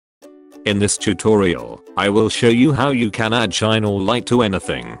In this tutorial, I will show you how you can add shine or light to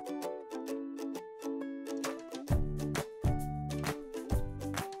anything.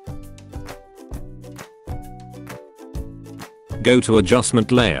 Go to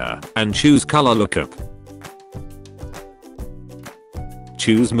adjustment layer and choose color lookup.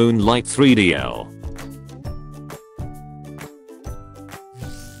 Choose Moonlight 3DL.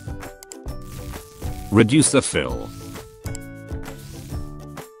 Reduce the fill.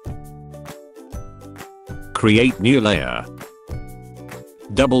 Create new layer.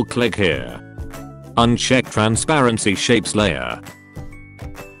 Double click here. Uncheck transparency shapes layer.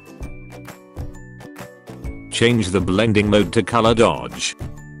 Change the blending mode to color dodge.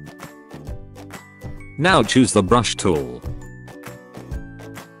 Now choose the brush tool.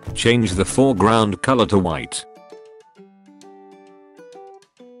 Change the foreground color to white.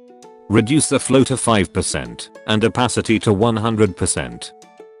 Reduce the flow to 5% and opacity to 100%.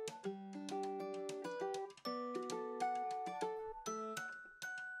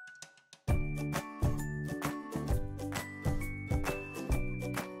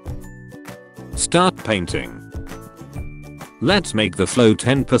 Start painting. Let's make the flow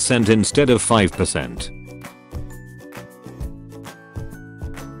 10% instead of 5%.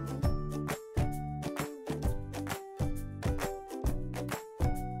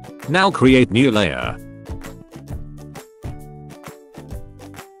 Now create new layer.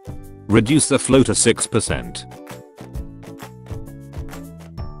 Reduce the flow to 6%.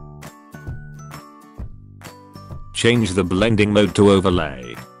 Change the blending mode to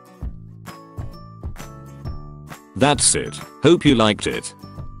overlay. That's it. Hope you liked it.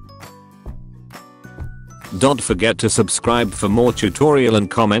 Don't forget to subscribe for more tutorial and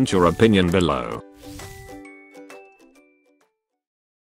comment your opinion below.